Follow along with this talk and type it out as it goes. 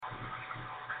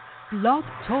Blog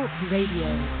Talk Radio.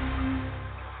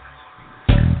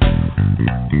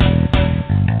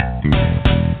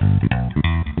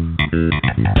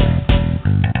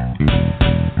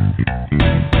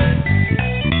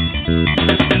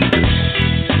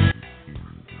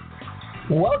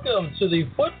 Welcome to the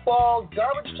Football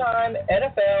Garbage Time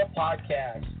NFL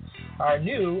Podcast, our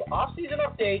new off-season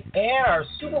update, and our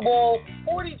Super Bowl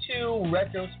XLII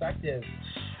retrospective.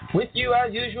 With you,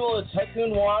 as usual, is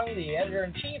Tycoon Wong, the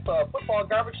editor-in-chief of Football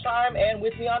Garbage Time, and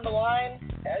with me on the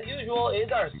line, as usual, is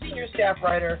our senior staff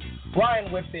writer,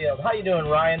 Ryan Whitfield. How you doing,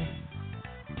 Ryan?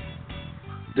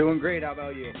 Doing great. How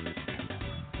about you?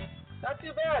 Not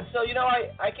too bad. So,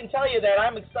 I can tell you that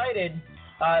I'm excited,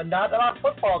 not about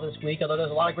football this week, although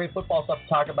there's a lot of great football stuff to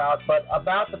talk about, but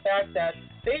about the fact that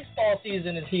baseball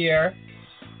season is here,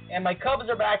 and my Cubs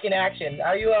are back in action.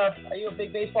 Are you a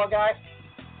big baseball guy?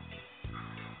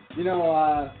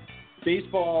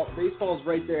 Baseball's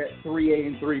right there at 3A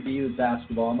and 3B with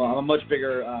basketball. I'm a much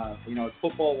bigger, it's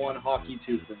football 1, hockey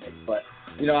 2 for me. But,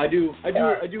 I do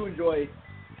enjoy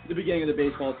the beginning of the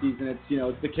baseball season. It's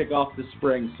the kickoff to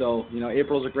spring. So,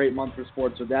 April's a great month for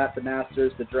sports with that, the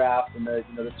Masters, the draft, and the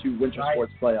 2 winter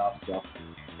sports playoffs. So.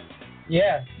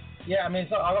 Yeah.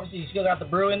 So obviously you still got the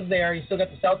Bruins there. You still got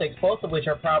the Celtics, both of which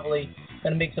are probably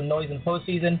going to make some noise in the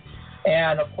postseason.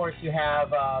 And of course, you have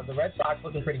the Red Sox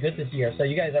looking pretty good this year. So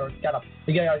you guys got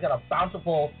a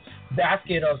bountiful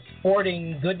basket of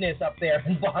sporting goodness up there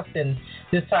in Boston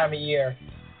this time of year.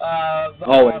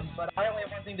 Always. But I only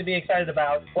have one thing to be excited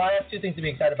about. Well, I have two things to be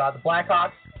excited about: the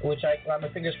Blackhawks, which I got my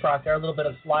fingers crossed. They're a little bit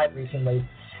of a slide recently,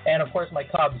 and of course my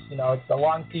Cubs. It's a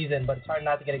long season, but it's hard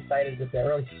not to get excited with the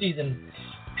early season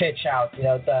pitch out.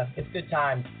 It's good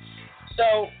times.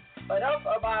 So. Enough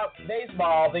about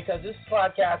baseball, because this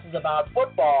podcast is about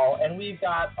football, and we've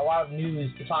got a lot of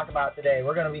news to talk about today.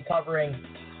 We're going to be covering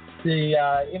the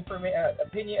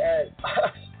opinion.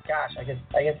 Gosh, I guess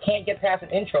can't get past an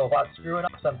intro without screwing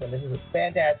up something. This is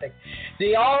fantastic.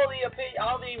 All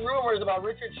the rumors about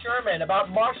Richard Sherman, about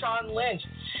Marshawn Lynch,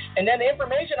 and then the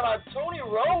information about Tony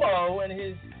Romo and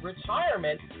his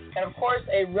retirement, and of course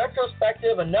a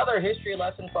retrospective, another history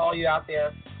lesson for all you out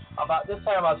there. About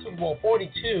Super Bowl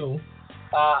XLII,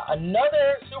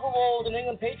 another Super Bowl the New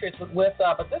England Patriots but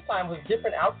this time with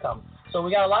different outcome. So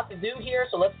we got a lot to do here,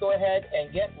 so let's go ahead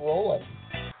and get rolling.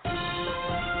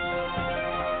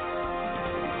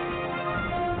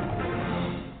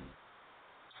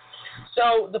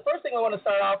 So the first thing I want to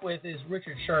start off with is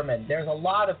Richard Sherman. There's a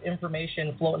lot of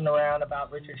information floating around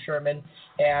about Richard Sherman,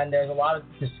 and there's a lot of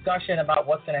discussion about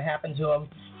what's going to happen to him.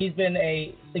 He's been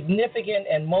a significant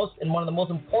and one of the most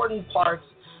important parts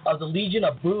of the Legion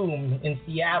of Boom in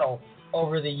Seattle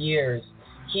over the years.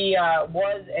 He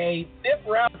was a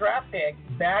fifth-round draft pick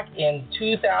back in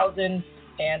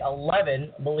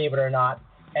 2011, believe it or not,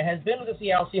 and has been with the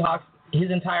Seattle Seahawks his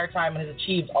entire time and has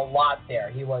achieved a lot there.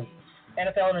 He was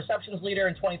NFL interceptions leader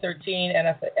in 2013,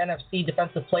 NFC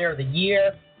Defensive Player of the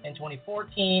Year in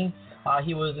 2014.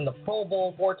 He was in the Pro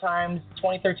Bowl 4 times,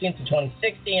 2013 to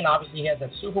 2016. Obviously, he has that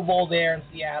Super Bowl there in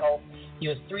Seattle. He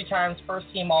was 3 times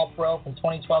first-team All-Pro from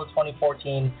 2012 to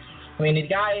 2014. I mean, the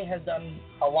guy has done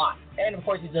a lot. And, of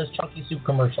course, he does Chunky Soup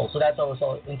commercials, so that's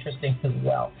also interesting as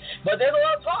well. But there's a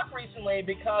lot of talk recently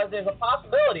because there's a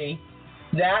possibility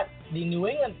that the New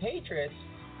England Patriots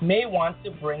may want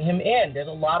to bring him in. There's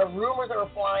a lot of rumors that are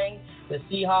flying. The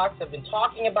Seahawks have been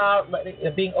talking about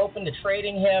being open to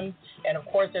trading him. And, of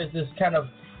course, there's this kind of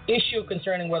issue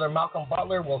concerning whether Malcolm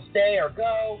Butler will stay or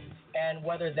go and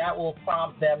whether that will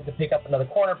prompt them to pick up another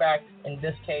cornerback, in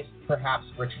this case, perhaps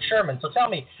Richard Sherman. So tell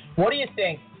me, what do you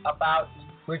think about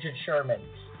Richard Sherman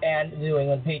and the New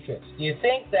England Patriots? Do you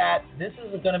think that this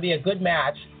is going to be a good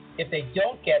match if they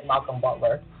don't get Malcolm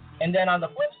Butler? And then on the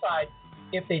flip side,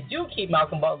 if they do keep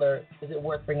Malcolm Butler, is it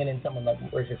worth bringing in someone like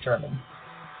Richard Sherman?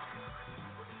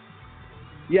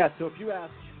 Yeah, so if you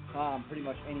ask pretty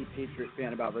much any Patriot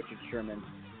fan about Richard Sherman,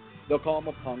 they'll call him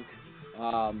a punk.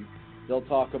 They'll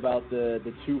talk about the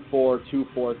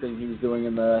 2-4 thing he was doing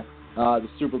in the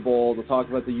Super Bowl. They'll talk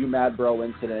about the "You Mad Bro"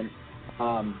 incident.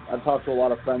 I've talked to a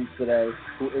lot of friends today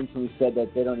who instantly said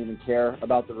that they don't even care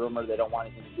about the rumor. They don't want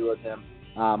anything to do with him.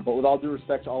 But with all due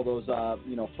respect to all those,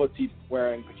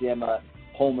 footsie-wearing pajama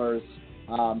homers,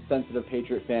 sensitive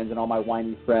Patriot fans, and all my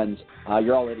whiny friends,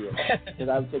 you're all idiots. Because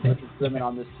I would take Richard Sherman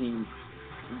on this team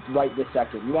right this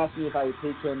second. You asked me if I would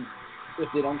take him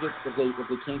if they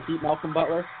can't keep Malcolm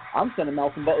Butler. I'm sending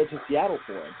Malcolm Butler to Seattle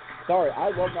for him. Sorry,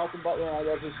 I love Malcolm Butler and I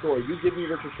love his story. You give me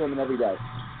Richard Sherman every day.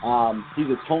 He's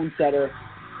a tone setter.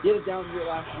 He had a down year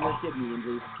last year, kidney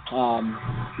injuries.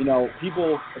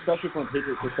 People, especially from a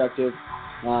Patriots perspective,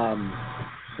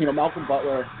 Malcolm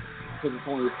Butler because it's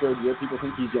only his third year, people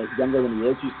think he's younger than he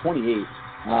is. He's 28.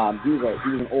 He was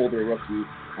an older rookie.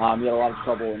 He had a lot of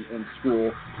trouble in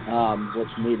school, which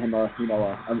made him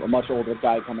a much older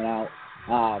guy coming out.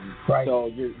 Right. So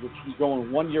you're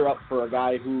going 1 year up for a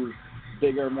guy who's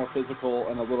bigger, more physical,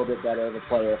 and a little bit better of a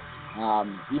player.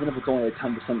 Even if it's only a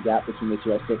 10% gap between the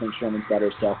two, I still think Sherman's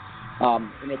better. So,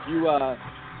 and if you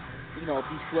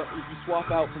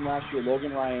swap out from last year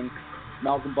Logan Ryan,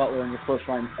 Malcolm Butler in your first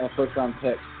round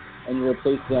pick, and you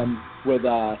replace them with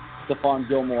Stephon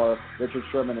Gilmore, Richard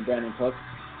Sherman, and Brandon Cooks,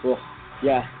 well,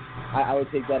 yeah, I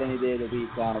would take that any day of the week.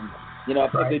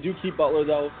 If they do keep Butler,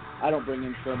 though, I don't bring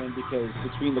in Sherman because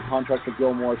between the contract of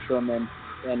Gilmore, Sherman,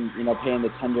 and paying the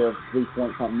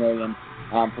 $3 point million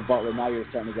for Butler, now you're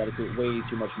starting to get way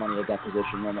too much money at that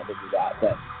position. They'll never do that.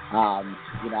 But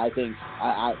I think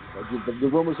the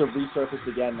rumors have resurfaced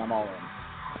again, and I'm all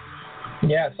in.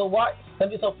 Yeah. So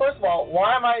first of all,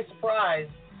 why am I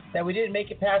surprised that we didn't make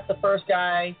it past the first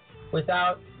guy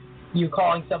without you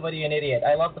calling somebody an idiot?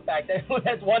 I love the fact that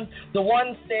that's one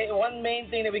main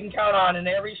thing that we can count on in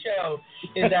every show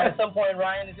is that at some point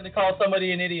Ryan is going to call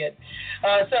somebody an idiot. So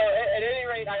at any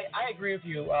rate, I agree with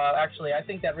you. Actually, I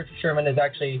think that Richard Sherman is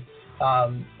actually,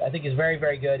 I think he's very,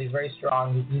 very good. He's very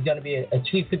strong. He's going to be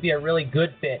he could be a really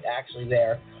good fit actually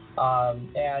there.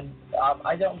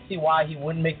 I don't see why he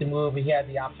wouldn't make the move if he had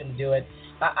the option to do it.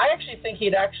 I actually think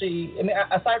he'd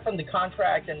aside from the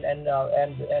contract and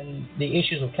the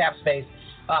issues with cap space,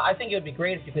 I think it would be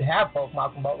great if you could have both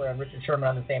Malcolm Butler and Richard Sherman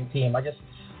on the same team. But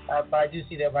I do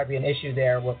see there might be an issue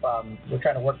there with we're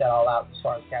trying to work that all out as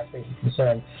far as cap space is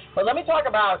concerned. But let me talk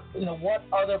about what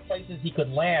other places he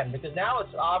could land, because now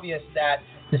it's obvious that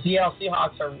the Seattle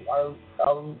Seahawks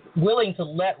are willing to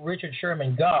let Richard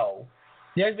Sherman go.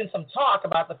 There's been some talk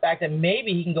about the fact that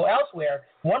maybe he can go elsewhere,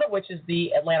 one of which is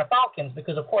the Atlanta Falcons,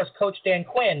 because, of course, Coach Dan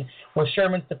Quinn was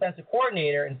Sherman's defensive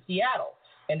coordinator in Seattle,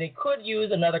 and they could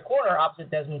use another corner opposite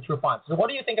Desmond Trufant. So what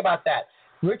do you think about that?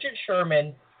 Richard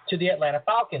Sherman to the Atlanta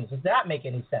Falcons. Does that make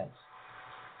any sense?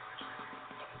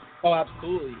 Oh,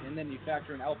 absolutely. And then you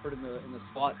factor in Alford in the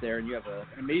spot there, and you have an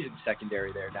amazing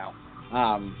secondary there now.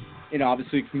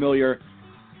 Obviously familiar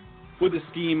with the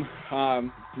scheme.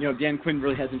 Dan Quinn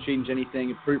really hasn't changed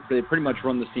anything. They pretty much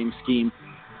run the same scheme.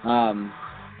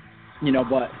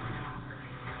 But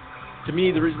to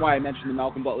me, the reason why I mentioned the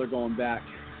Malcolm Butler going back,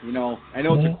 I know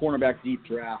it's a cornerback deep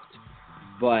draft,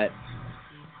 but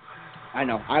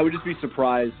I would just be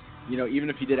surprised, even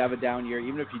if he did have a down year,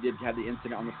 even if he did have the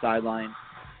incident on the sideline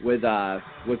with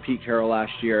Pete Carroll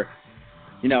last year,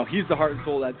 he's the heart and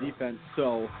soul of that defense.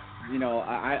 So,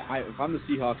 if I'm the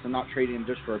Seahawks, I'm not trading him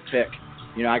just for a pick.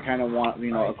 I kind of want,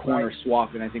 a corner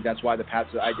swap, and I think that's why the Pats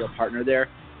are the ideal partner there.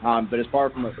 But as far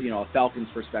from a Falcons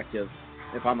perspective,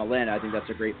 if I'm Atlanta, I think that's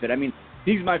a great fit. I mean,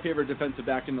 he's my favorite defensive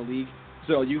back in the league.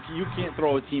 So you can't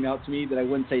throw a team out to me that I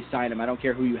wouldn't say sign him. I don't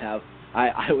care who you have.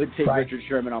 I would take Richard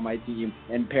Sherman on my team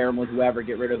and pair him with whoever,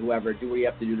 get rid of whoever, do what you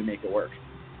have to do to make it work.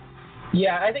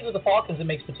 Yeah, I think with the Falcons it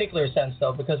makes particular sense,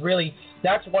 though, because really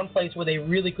that's one place where they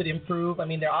really could improve. I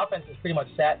mean, their offense is pretty much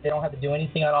set. They don't have to do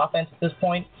anything on offense at this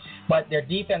point, but their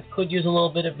defense could use a little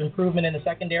bit of improvement in the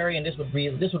secondary, and this would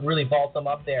really vault them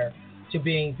up there to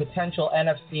being potential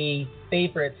NFC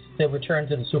favorites to return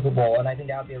to the Super Bowl, and I think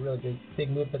that would be a really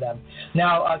big move for them.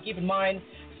 Now, keep in mind,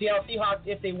 Seattle Seahawks,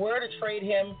 if they were to trade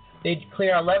him, they'd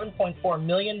clear $11.4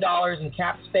 million in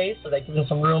cap space, so that gives them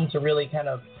some room to really kind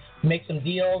of make some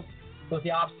deals with the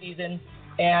offseason.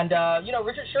 And,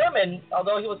 Richard Sherman,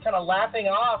 although he was kind of laughing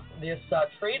off this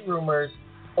trade rumors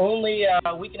only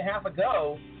a week and a half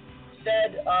ago,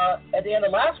 said at the end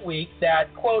of last week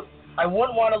that, quote, I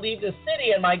wouldn't want to leave the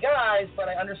city and my guys, but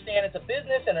I understand it's a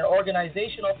business and our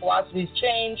organizational philosophy's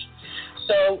changed.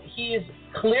 So he is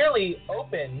clearly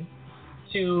open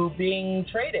to being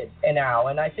traded now.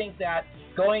 And I think that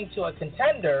going to a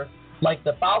contender like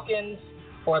the Falcons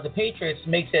or the Patriots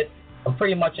makes it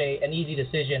pretty much an easy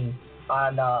decision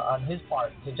on his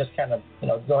part to just kind of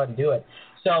go ahead and do it.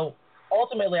 So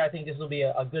ultimately, I think this will be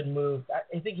a good move.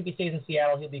 I think if he stays in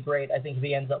Seattle, he'll be great. I think if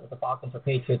he ends up with the Falcons or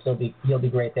Patriots, he'll be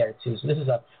great there too. So this is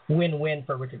a win-win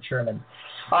for Richard Sherman.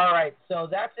 All right, so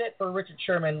that's it for Richard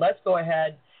Sherman. Let's go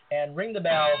ahead and ring the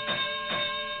bell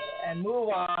and move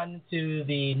on to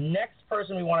the next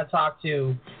person we want to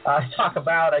talk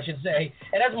about, I should say,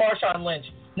 and that's Marshawn Lynch.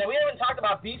 Now, we haven't talked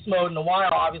about beast mode in a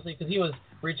while, obviously, because he was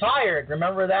retired.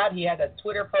 Remember that? He had that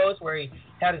Twitter post where he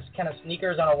had his kind of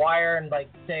sneakers on a wire and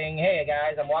saying, hey,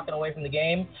 guys, I'm walking away from the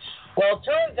game. Well, it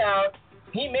turns out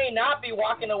he may not be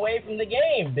walking away from the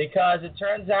game, because it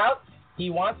turns out he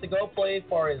wants to go play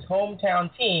for his hometown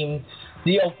team,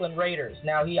 the Oakland Raiders.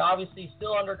 Now, he obviously is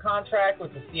still under contract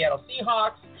with the Seattle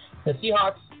Seahawks, The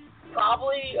Seahawks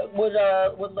probably would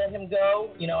let him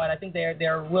go, and I think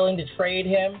they're willing to trade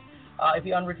him if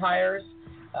he unretires.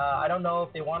 I don't know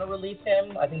if they want to release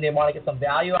him. I think they want to get some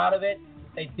value out of it.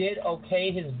 They did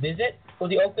okay his visit with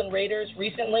the Oakland Raiders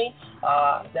recently.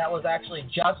 That was actually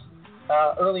just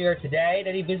earlier today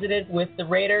that he visited with the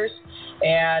Raiders,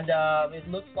 and it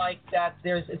looks like that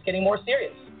it's getting more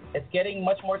serious. It's getting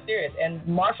much more serious. And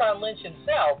Marshawn Lynch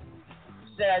himself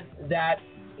said that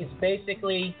it's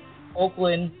basically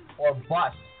Oakland or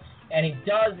bust, and he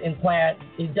does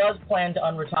plan to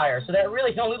unretire. So that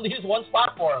really only leaves one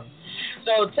spot for him.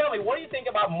 So tell me, what do you think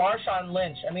about Marshawn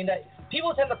Lynch? I mean,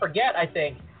 people tend to forget, I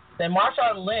think, that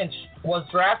Marshawn Lynch was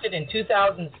drafted in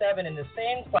 2007 in the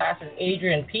same class as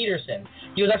Adrian Peterson.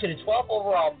 He was actually the 12th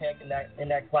overall pick in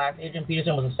that class. Adrian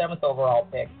Peterson was the 7th overall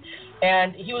pick.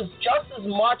 And he was just as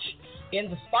much in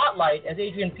the spotlight as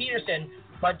Adrian Peterson,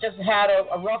 but just had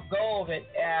a rough go of it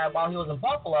while he was in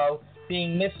Buffalo,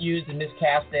 being misused and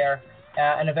miscast there,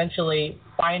 and eventually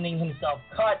finding himself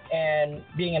cut and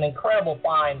being an incredible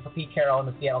find for Pete Carroll and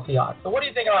the Seattle Seahawks. So what do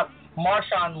you think about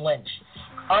Marshawn Lynch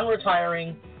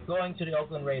unretiring, going to the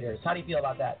Oakland Raiders? How do you feel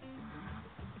about that?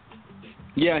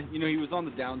 Yeah, he was on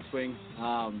the downswing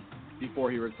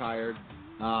before he retired.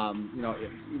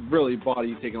 Really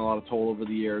body taking a lot of toll over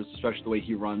the years, especially the way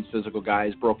he runs, physical guy,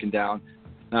 is broken down.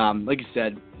 Like you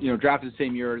said, drafted the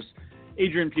same year as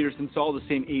Adrian Peterson, saw the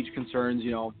same age concerns,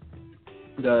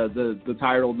 the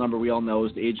tired old number we all know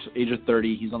is the age of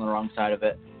 30. He's on the wrong side of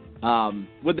it.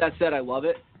 With that said, I love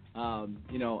it.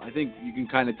 I think you can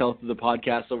kind of tell through the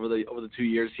podcast over the 2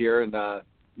 years here, and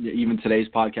even today's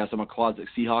podcast, I'm a closet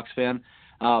Seahawks fan.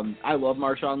 I love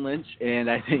Marshawn Lynch, and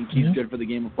I think he's good for the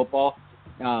game of football.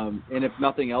 And if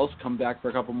nothing else, come back for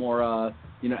a couple more,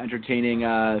 entertaining,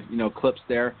 clips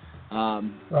there,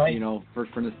 right.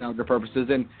 For nostalgia purposes.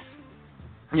 And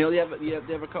they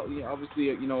have a couple,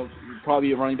 obviously,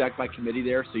 probably a running back by committee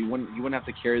there, so you wouldn't have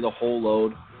to carry the whole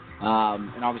load.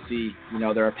 And obviously,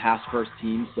 they're a pass-first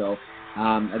team, so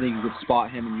I think you could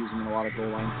spot him and use him in a lot of goal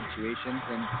line situations,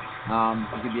 and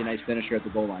he could be a nice finisher at the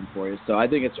goal line for you. So I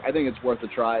think it's worth a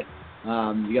try.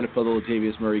 You got to fill the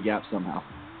Latavius Murray gap somehow.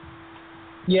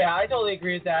 Yeah, I totally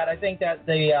agree with that. I think that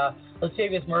the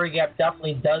Latavius Murray gap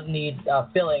definitely does need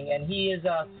filling, and he is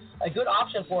a good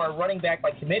option for a running back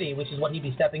by committee, which is what he'd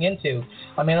be stepping into.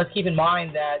 I mean, let's keep in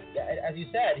mind that, as you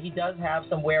said, he does have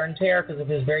some wear and tear because of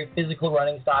his very physical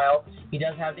running style. He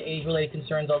does have the age-related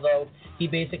concerns, although he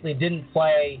basically didn't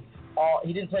play all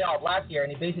of last year,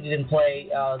 and he basically didn't play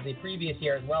the previous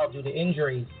year as well due to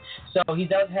injuries. So he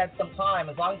does have some time.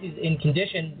 As long as he's in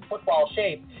conditioned football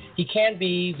shape, he can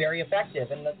be very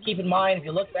effective. And let's keep in mind, if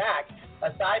you look back,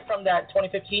 aside from that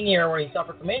 2015 year where he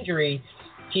suffered from injury,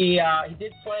 he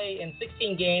did play in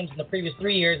 16 games in the previous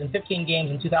 3 years and 15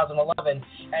 games in 2011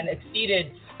 and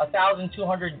exceeded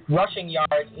 1,200 rushing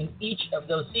yards in each of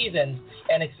those seasons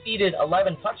and exceeded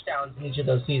 11 touchdowns in each of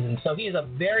those seasons. So he's a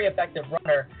very effective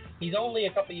runner. He's only a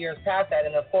couple of years past that,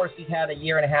 and, of course, he's had a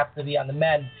year and a half to be on the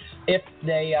mend. If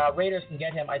the Raiders can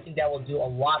get him, I think that will do a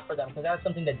lot for them because that's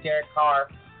something that Derek Carr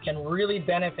can really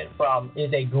benefit from,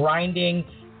 is a grinding,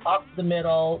 up the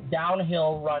middle,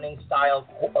 downhill running style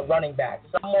running back.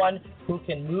 Someone who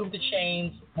can move the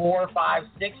chains 4, 5,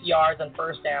 6 yards on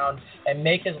first down and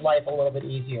make his life a little bit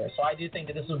easier. So I do think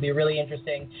that this would be really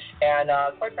interesting. And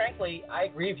quite frankly, I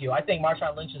agree with you. I think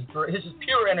Marshawn Lynch this is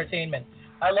pure entertainment.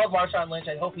 I love Marshawn Lynch.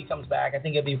 I hope he comes back. I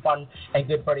think it'll be fun and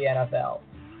good for the NFL.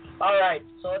 All right,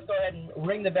 so let's go ahead and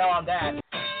ring the bell on that.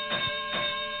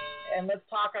 And let's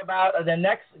talk about the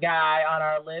next guy on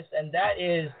our list, and that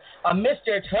is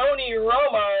Mr. Tony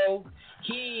Romo.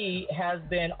 He has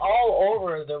been all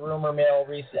over the rumor mill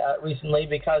recently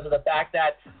because of the fact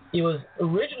that he was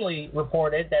originally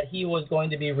reported that he was going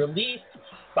to be released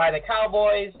by the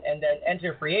Cowboys and then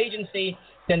enter free agency.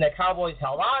 Then the Cowboys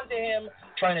held on to him,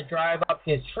 trying to drive up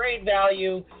his trade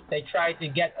value. They tried to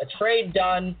get a trade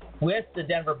done with the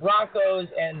Denver Broncos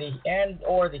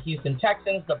or the Houston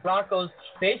Texans. The Broncos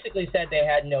basically said they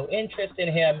had no interest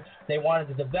in him. They wanted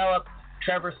to develop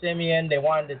Trevor Siemian. They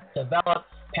wanted to develop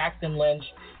Paxton Lynch.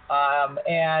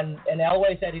 And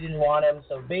Elway said he didn't want him.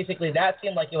 So basically that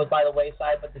seemed like it was by the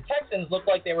wayside. But the Texans looked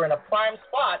like they were in a prime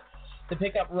spot to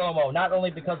pick up Romo, not only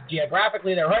because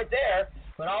geographically they're right there,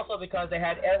 but also because they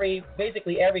had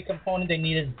basically every component they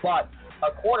needed but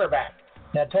a quarterback.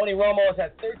 Now, Tony Romo has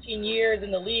had 13 years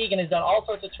in the league and has done all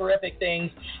sorts of terrific things.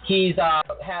 He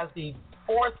has the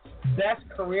 4th best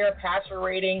career passer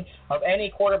rating of any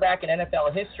quarterback in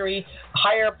NFL history, a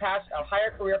higher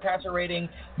career passer rating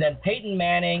than Peyton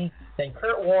Manning, then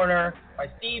Kurt Warner, by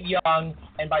Steve Young,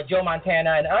 and by Joe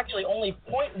Montana, and actually only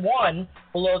 .1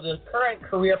 below the current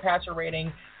career passer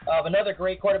rating of another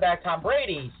great quarterback, Tom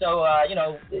Brady. So,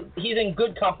 he's in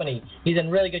good company. He's in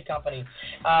really good company.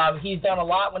 He's done a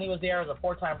lot when he was there as a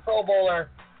 4-time Pro Bowler.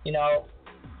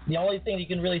 The only thing you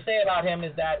can really say about him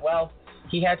is that, well,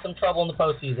 he had some trouble in the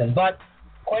postseason. But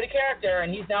quite a character,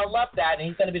 and he's now left that, and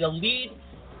he's going to be the lead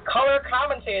color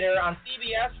commentator on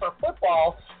CBS for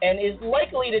football and is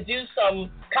likely to do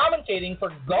some commentating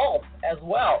for golf as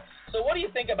well. So what do you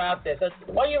think about this?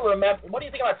 What do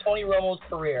you think about Tony Romo's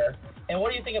career, and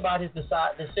what do you think about his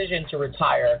decision to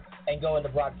retire and go into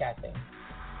broadcasting?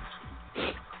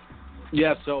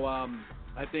 Yeah, so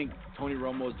I think Tony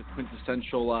Romo is the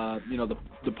quintessential,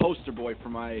 the poster boy for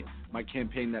my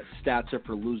campaign that stats are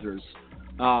for losers.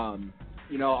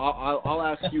 I'll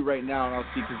ask you right now, and I'll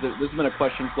see, because this has been a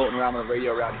question floating around on the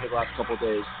radio around here the last couple of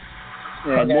days,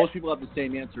 and most people have the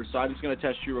same answer. So I'm just going to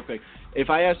test you real quick. If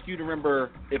I ask you to remember,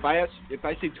 if I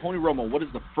say Tony Romo, what is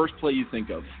the first play you think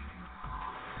of?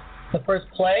 The first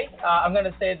play, I'm going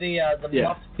to say the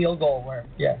muffed field goal.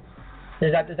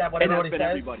 Is that what everybody says?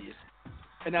 Everybody's,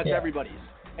 and that's everybody's,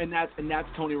 and that's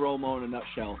Tony Romo in a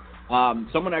nutshell.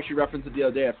 Someone actually referenced it the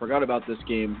other day. I forgot about this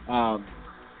game.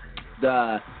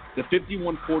 The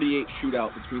 51-48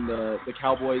 shootout between the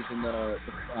Cowboys and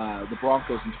the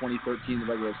Broncos in 2013, the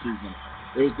regular season.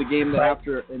 It was the game that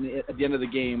at the end of the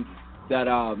game that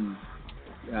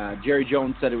Jerry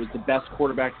Jones said it was the best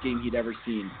quarterback game he'd ever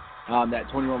seen. That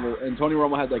Tony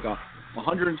Romo had like a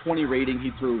 120 rating.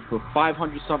 He threw for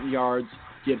 500-something yards.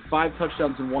 He had 5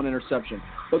 touchdowns and 1 interception.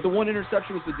 But the 1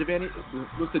 interception was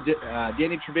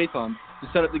Danny Trevathan to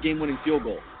set up the game-winning field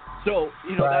goal. So,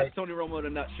 that's Tony Romo in a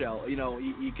nutshell. He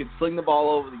can sling the ball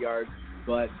over the yard,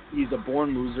 but he's a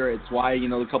born loser. It's why,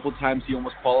 the couple of times he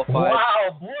almost qualified.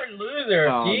 Wow, born loser.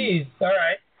 Jeez. All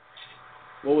right.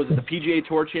 What was it, the PGA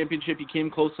Tour Championship? He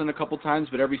came close in a couple times,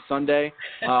 but every Sunday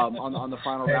on the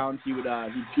final round, he'd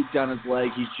puke down his leg.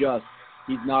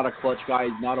 He's not a clutch guy.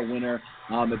 He's not a winner.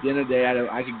 At the end of the day,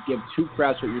 I could give 2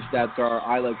 craps what your stats are.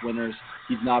 I like winners.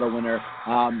 He's not a winner.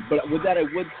 But with that, I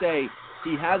would say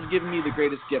he has given me the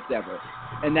greatest gift ever,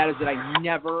 and that is that I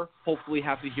never, hopefully,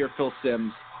 have to hear Phil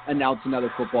Simms announce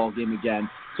another football game again.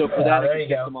 So for that, I can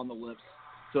kiss him on the lips.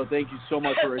 So thank you so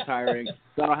much for retiring.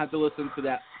 So I don't have to listen to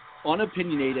that.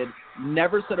 Unopinionated,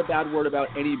 never said a bad word about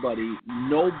anybody,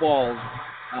 no balls,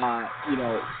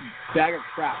 bag of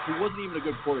crap. He wasn't even a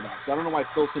good quarterback. So I don't know why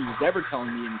Phil Simms is ever telling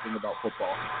me anything about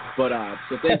football. But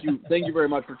so thank you very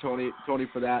much for Tony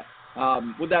for that.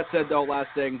 With that said, though, last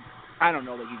thing, I don't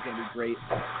know that he's going to be great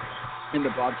in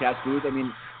the broadcast booth. I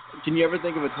mean, can you ever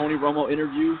think of a Tony Romo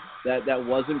interview that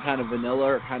wasn't kind of vanilla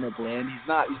or kind of bland? He's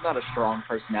not a strong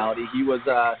personality. He was,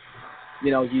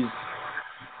 he's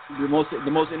the most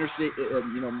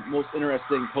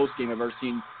interesting post game I've ever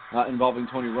seen involving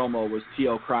Tony Romo was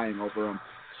T.O. crying over him.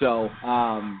 So,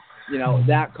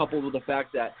 that coupled with the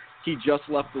fact that he just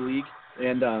left the league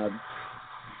and the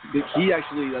CBS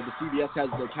has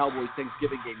the Cowboys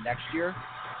Thanksgiving game next year.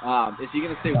 Is he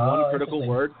going to say one critical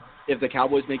word if the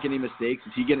Cowboys make any mistakes?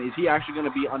 Is he actually going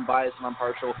to be unbiased and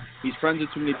impartial? He's friends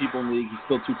with too many people in the league. He's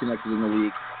still too connected in the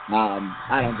league.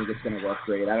 I don't think it's going to work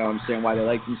great. I don't understand why they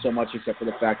like him so much, except for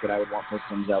the fact that I would want Phil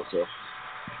Simms out too.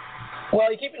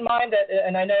 Well, you keep in mind that,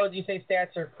 and I know you say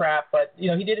stats are crap, but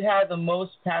he did have the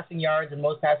most passing yards and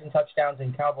most passing touchdowns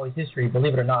in Cowboys history.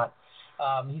 Believe it or not,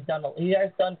 he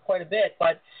has done quite a bit,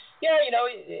 but. Yeah,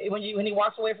 when he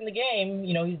walks away from the game,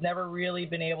 he's never really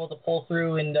been able to pull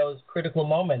through in those critical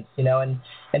moments, and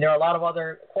there are a lot of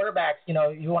other quarterbacks,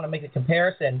 you want to make a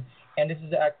comparison, and this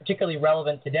is particularly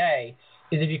relevant today,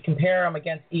 is if you compare him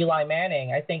against Eli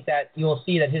Manning, I think that you will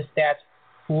see that his stats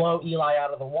blow Eli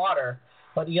out of the water,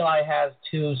 but Eli has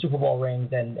 2 Super Bowl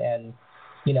rings and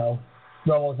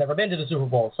Romo's never been to the Super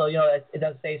Bowl, so it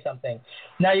does say something.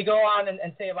 Now you go on and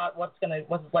say about what's his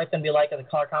life gonna be like as a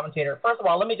color commentator. First of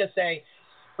all, let me just say,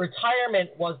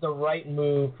 retirement was the right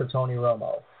move for Tony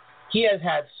Romo. He has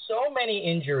had so many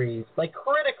injuries, like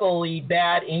critically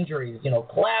bad injuries.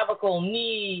 Clavicle,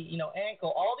 knee,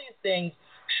 ankle, all these things,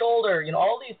 shoulder,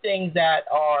 all these things that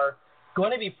are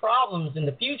going to be problems in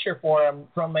the future for him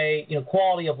from a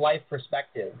quality of life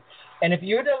perspective. And if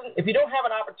you don't have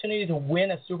an opportunity to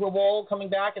win a Super Bowl coming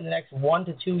back in the next 1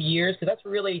 to 2 years, because that's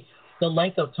really the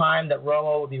length of time that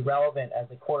Romo would be relevant as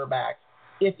a quarterback,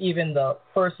 if even the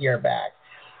first year back,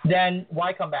 then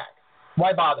why come back?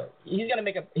 Why bother? He's gonna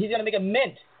make a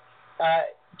mint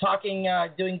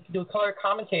doing color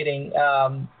commentating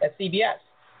at CBS.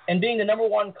 and being the number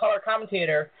one color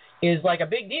commentator is like a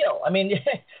big deal. I mean,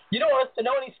 you don't have to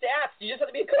know any stats. You just have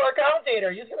to be a color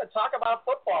commentator. You're just going to talk about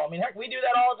football. I mean, heck, we do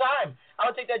that all the time. I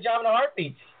would take that job in a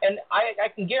heartbeat. And I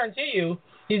can guarantee you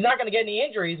he's not going to get any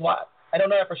injuries. Well, I don't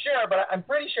know that for sure, but I'm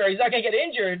pretty sure he's not going to get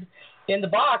injured in the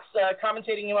box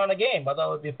commentating him on a game,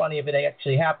 although it would be funny if it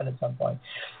actually happened at some point.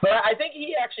 But I think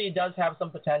he actually does have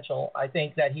some potential. I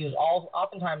think that he was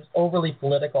oftentimes overly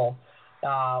political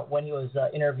when he was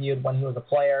interviewed when he was a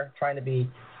player, trying to be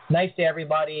nice to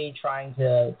everybody, trying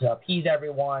to appease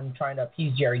everyone, trying to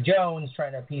appease Jerry Jones,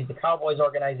 trying to appease the Cowboys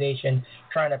organization,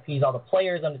 trying to appease all the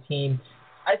players on the team.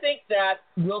 I think that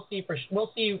we'll see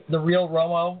the real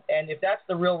Romo, and if that's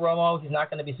the real Romo, he's not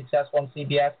going to be successful on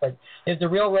CBS. But if the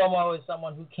real Romo is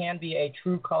someone who can be a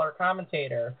true color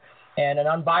commentator and an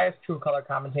unbiased true color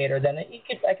commentator, then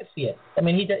I could see it. I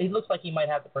mean, he looks like he might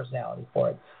have the personality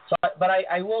for it. So, but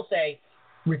I will say,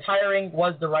 retiring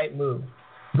was the right move.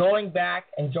 Going back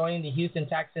and joining the Houston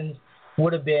Texans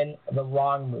would have been the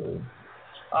wrong move.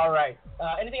 All right.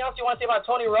 Anything else you want to say about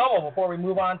Tony Romo before we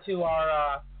move on to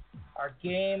our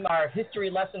history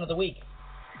lesson of the week?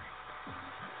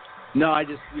 No, I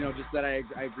just that I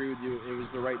agree with you. It was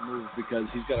the right move because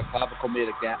he's got a clavicle made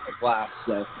of glass.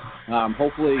 So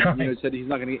hopefully, he said he's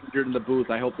not going to get injured in the booth.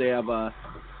 I hope they have a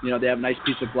nice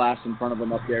piece of glass in front of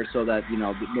him up there so that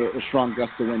a strong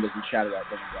gust of wind doesn't shatter that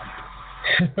thing again.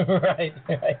 Right.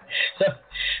 So,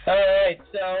 all right.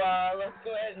 So let's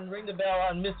go ahead and ring the bell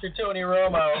on Mr. Tony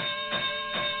Romo.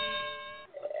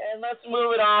 And let's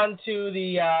move it on to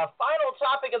the final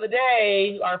topic of the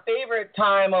day, our favorite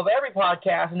time of every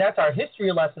podcast, and that's our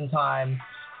history lesson time.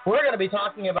 We're going to be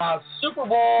talking about Super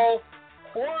Bowl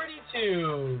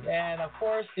 42. And, of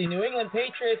course, the New England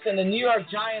Patriots and the New York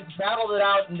Giants battled it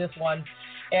out in this one.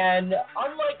 And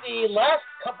unlike the last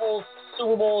couple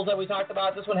Super Bowls that we talked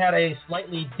about, this one had a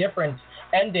slightly different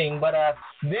ending, but a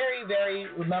very, very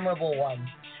memorable one.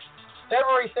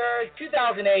 February 3rd,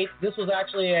 2008, this was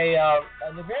actually a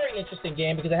very interesting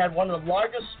game because it had one of the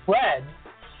largest spreads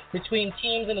between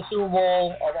teams in the Super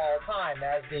Bowl of all time,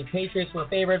 as the Patriots were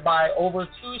favored by over 2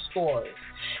 scores.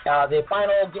 The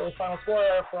final score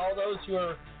for all those who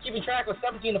are keeping track was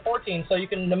 17-14, so you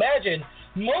can imagine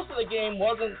most of the game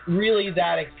wasn't really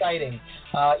that exciting.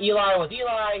 Eli was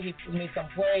Eli. He made some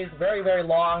plays, very, very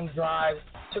long drives,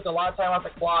 took a lot of time off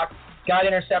the clock, got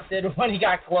intercepted when he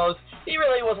got close. He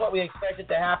really was what we expected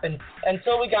to happen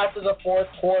until we got to the fourth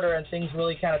quarter and things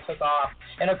really kind of took off.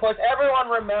 And, of course, everyone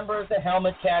remembers the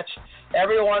helmet catch.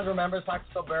 Everyone remembers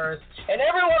Plaxico Burress. And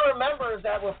everyone remembers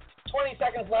that with 20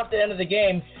 seconds left at the end of the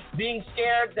game, being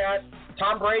scared that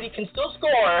Tom Brady can still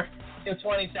score in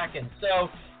 20 seconds. So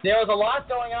there was a lot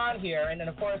going on here. And then,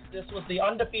 of course, this was the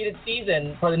undefeated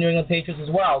season for the New England Patriots as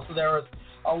well. So there was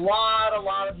a lot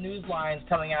of news lines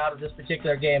coming out of this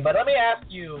particular game. But let me ask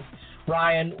you,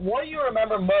 Ryan, what do you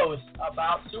remember most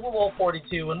about Super Bowl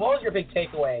 42, and what was your big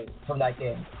takeaway from that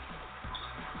game?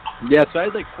 Yeah, so I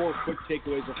had like 4 quick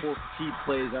takeaways or 4 key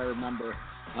plays I remember.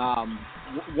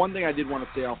 One thing I did want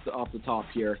to say off the top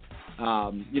here,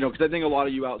 because I think a lot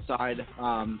of you outside,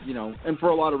 and for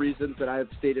a lot of reasons that I have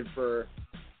stated for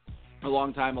a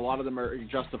long time, a lot of them are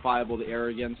justifiable, the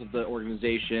arrogance of the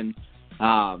organization,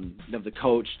 of the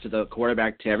coach to the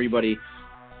quarterback to everybody,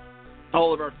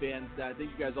 all of our fans. I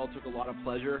think you guys all took a lot of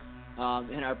pleasure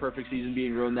in our perfect season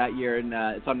being ruined that year, and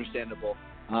it's understandable.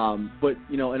 But,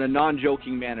 in a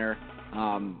non-joking manner,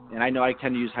 and I know I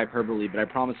tend to use hyperbole, but I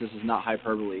promise this is not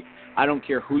hyperbole. I don't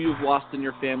care who you've lost in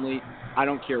your family. I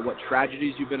don't care what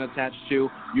tragedies you've been attached to.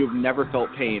 You've never felt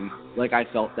pain like I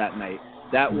felt that night.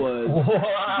 That was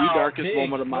the darkest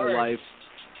moment of my life.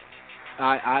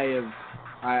 I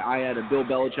had a Bill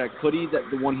Belichick hoodie,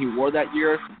 the one he wore that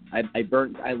year.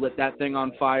 I lit that thing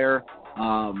on fire.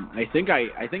 I think I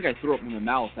threw up in my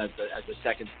mouth as the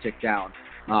seconds ticked down.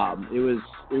 It was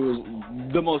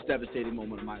the most devastating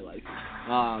moment of my life.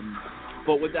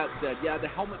 But with that said, yeah, the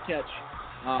helmet catch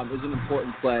is an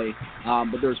important play.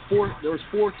 But there was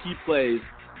 4 key plays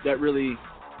that really,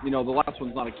 the last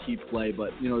one's not a key play,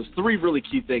 but there's 3 really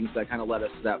key things that kind of led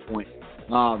us to that point.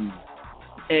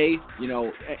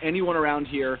 Anyone around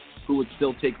here who would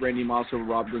still take Randy Moss over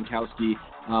Rob Gronkowski,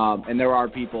 and there are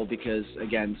people because,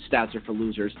 again, stats are for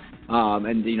losers,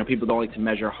 and people don't like to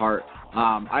measure heart.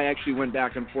 I actually went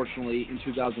back, unfortunately, in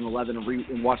 2011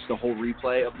 and watched the whole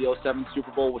replay of the 07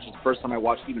 Super Bowl, which is the first time I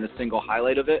watched even a single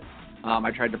highlight of it.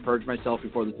 I tried to purge myself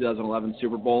before the 2011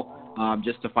 Super Bowl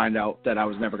just to find out that I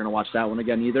was never going to watch that one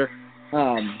again either.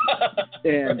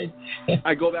 And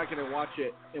I go back and I watch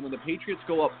it, and when the Patriots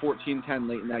go up 14-10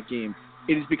 late in that game,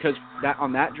 it is because that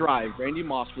on that drive, Randy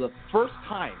Moss, for the first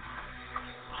time,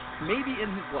 maybe in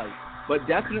his life, but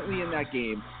definitely in that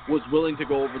game was willing to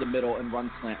go over the middle and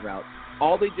run slant routes.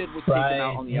 All they did was take him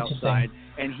out on the outside,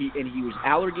 and he was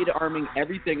alligator arming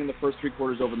everything in the first 3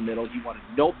 quarters over the middle. He wanted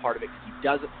no part of it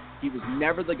because he was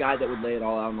never the guy that would lay it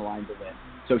all out on the line to win.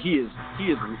 So he is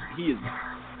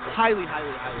highly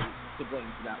to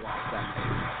blame for that loss.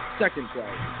 Second play,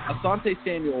 Asante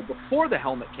Samuel, before the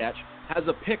helmet catch, has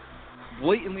a pick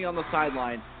blatantly on the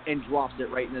sideline and drops it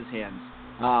right in his hands.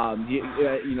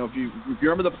 If you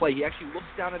remember the play, he actually looks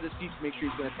down at his feet to make sure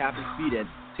he's going to tap his feet in,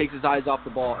 takes his eyes off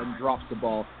the ball, and drops the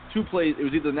ball. 2 plays, it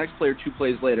was either the next play or 2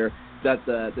 plays later that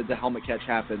the helmet catch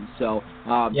happened. So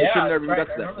I remember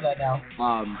that now.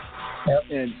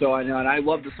 And so I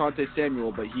love Asante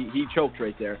Samuel, but he choked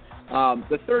right there.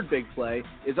 The third big play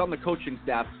is on the coaching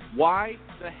staff. Why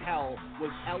the hell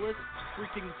was Ellis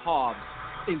freaking Hobbs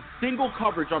in single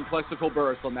coverage on Plexico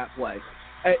Burris on that play?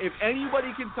 If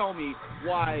anybody can tell me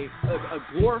why a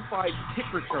glorified kick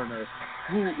returner,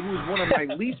 who is one of my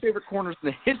least favorite corners in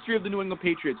the history of the New England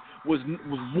Patriots, was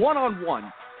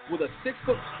one-on-one with a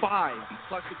 6'5"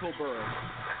 Plexico Burris,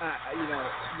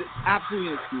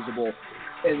 absolutely inexcusable.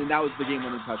 And that was the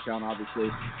game-winning touchdown,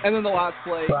 obviously. And then the last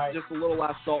play, just a little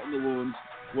last salt in the wound,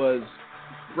 was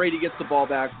Brady gets the ball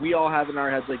back. We all have in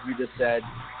our heads, like you just said,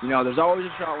 there's always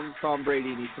a shot when Tom Brady,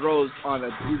 and he throws on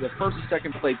the first or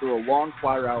second play through a long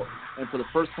fly route. And for the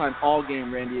first time all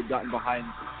game, Randy had gotten behind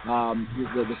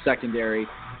the secondary,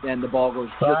 and the ball goes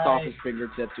just off his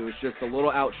fingertips. It was just a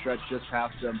little outstretched just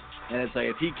past him. And it's like,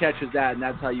 if he catches that and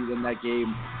that's how you win that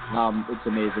game, it's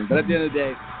amazing. But at the end of the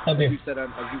day, as you said, as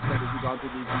you've gone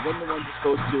through these, you win the one you're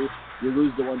supposed to, you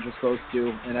lose the one you're supposed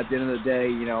to. And at the end of the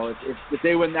day, if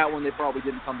they win that one, they probably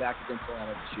didn't come back against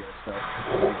Atlanta this year. So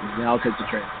I'll take the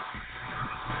trade.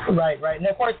 Right. And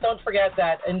of course, don't forget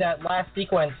that in that last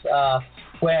sequence,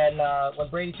 when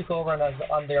Brady took over on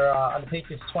the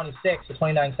Patriots 26 with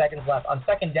 29 seconds left, on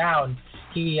second down,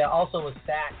 he also was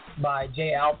sacked by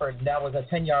Jay Alford, and that was a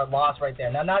 10-yard loss right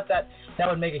there. Now, not that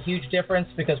would make a huge difference,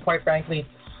 because quite frankly,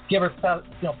 give or plus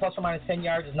or minus 10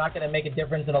 yards is not going to make a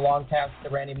difference in a long pass to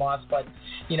Randy Moss, but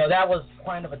that was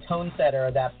kind of a tone setter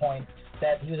at that point,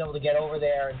 that he was able to get over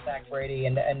there and sack Brady,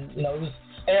 and it was.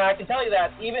 And I can tell you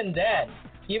that even then,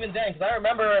 because I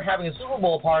remember having a Super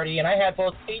Bowl party, and I had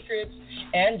both Patriots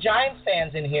and Giants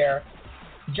fans in here.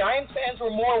 Giants fans were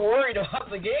more worried about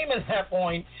the game at that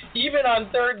point, even on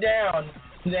third down,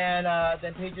 than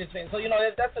Patriots fans. So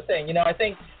that's the thing. I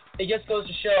think it just goes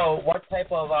to show what type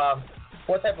of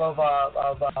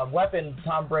weapon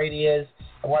Tom Brady is,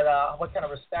 what kind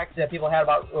of respect that people had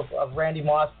of Randy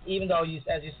Moss, even though,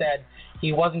 as you said,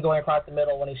 he wasn't going across the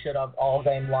middle when he should have all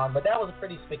game long. But that was a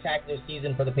pretty spectacular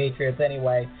season for the Patriots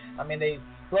anyway. I mean, they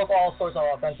broke all sorts of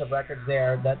offensive records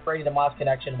there. That Brady to Moss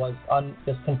connection was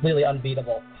just completely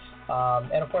unbeatable.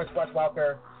 And of course, Wes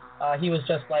Welker, he was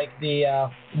just like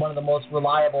one of the most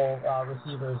reliable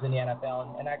receivers in the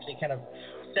NFL, and actually kind of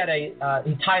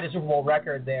he tied a Super Bowl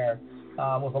record there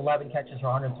with 11 catches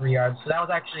for 103 yards. So that was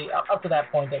actually up to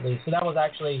that point at least. So that was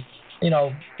actually,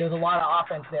 there's a lot of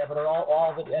offense there, but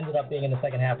all of it ended up being in the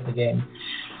second half of the game.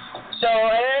 So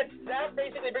that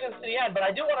basically brings us to the end, but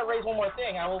I do want to raise one more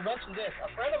thing. I will mention this. A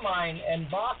friend of mine in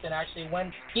Boston actually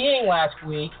went skiing last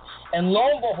week, and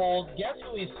lo and behold, guess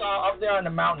who he saw up there on the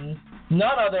mountain?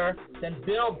 None other than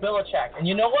Bill Belichick. And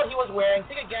you know what he was wearing?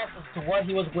 Take a guess as to what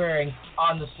he was wearing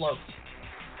on the slopes.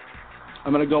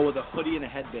 I'm going to go with a hoodie and a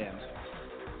headband.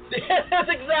 That's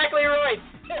exactly right.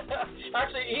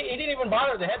 Actually, he didn't even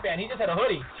bother with the headband. He just had a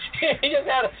hoodie. he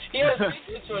had a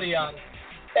Patriots hoodie on.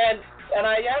 And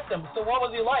I asked him, so what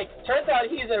was he like? Turns out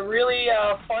he's a really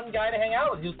fun guy to hang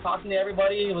out with. He was talking to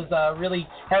everybody. He was really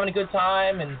having a good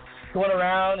time and going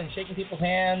around and shaking people's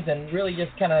hands and really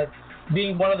just kind of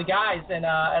being one of the guys. And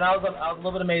I was a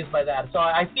little bit amazed by that. So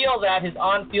I feel that his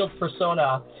on-field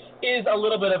persona is a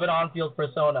little bit of an on-field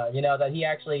persona, that he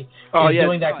actually is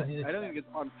doing that. I don't think it's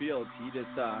on-field. He just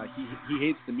he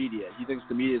hates the media. He thinks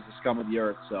the media is the scum of the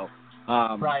earth. So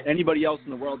anybody else in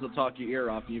the world will talk your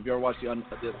ear off. If you've ever watched the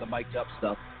mic'd up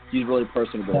stuff, he's really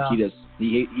personable. Yeah.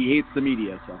 He hates the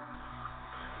media. So.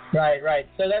 Right.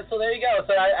 So there you go.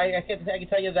 So I can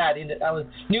tell you that I was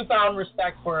newfound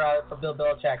respect for Bill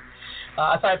Belichick.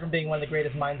 Aside from being one of the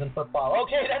greatest minds in football.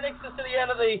 Okay, that takes us to the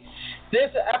end of this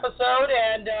episode,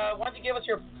 and why don't you give us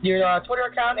your Twitter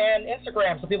account and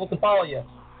Instagram so people can follow you?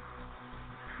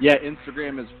 Yeah,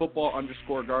 Instagram is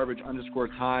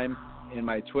football_garbage_time, and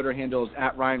my Twitter handle is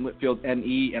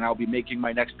 @RyanWhitfieldNE, and I'll be making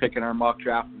my next pick in our mock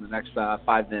draft in the next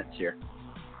 5 minutes here.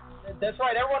 That's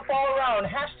right. Everyone follow around.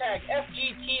 Hashtag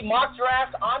FGT Mock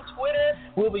Draft on Twitter.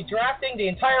 We'll be drafting the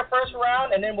entire first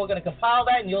round, and then we're going to compile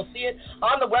that, and you'll see it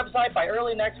on the website by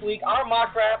early next week. Our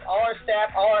mock draft, all our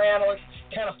staff, all our analysts,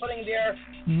 kind of putting their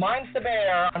minds to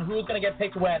bear on who's going to get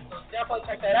picked when. So definitely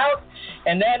check that out,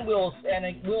 and then we'll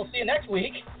see you next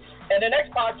week. And the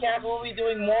next podcast, we'll be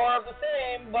doing more of the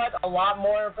same, but a lot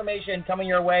more information coming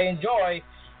your way. Enjoy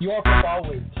your football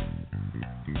week.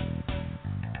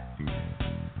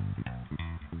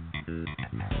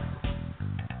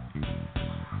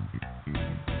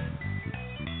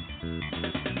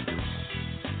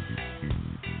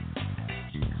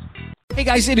 Hey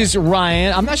guys, it is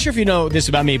Ryan. I'm not sure if you know this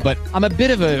about me, but I'm a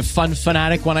bit of a fun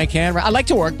fanatic when I can. I like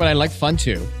to work, but I like fun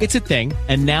too. It's a thing.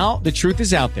 And now the truth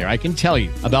is out there. I can tell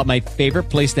you about my favorite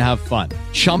place to have fun.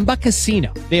 Chumba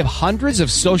Casino. They have hundreds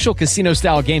of social casino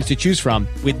style games to choose from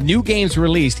with new games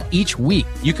released each week.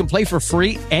 You can play for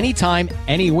free anytime,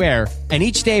 anywhere. And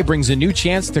each day brings a new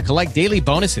chance to collect daily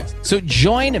bonuses. So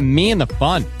join me in the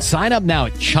fun. Sign up now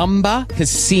at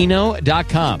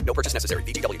ChumbaCasino.com. No purchase necessary.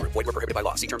 VGW Group. Void where prohibited by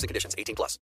law. See terms and conditions. 18+.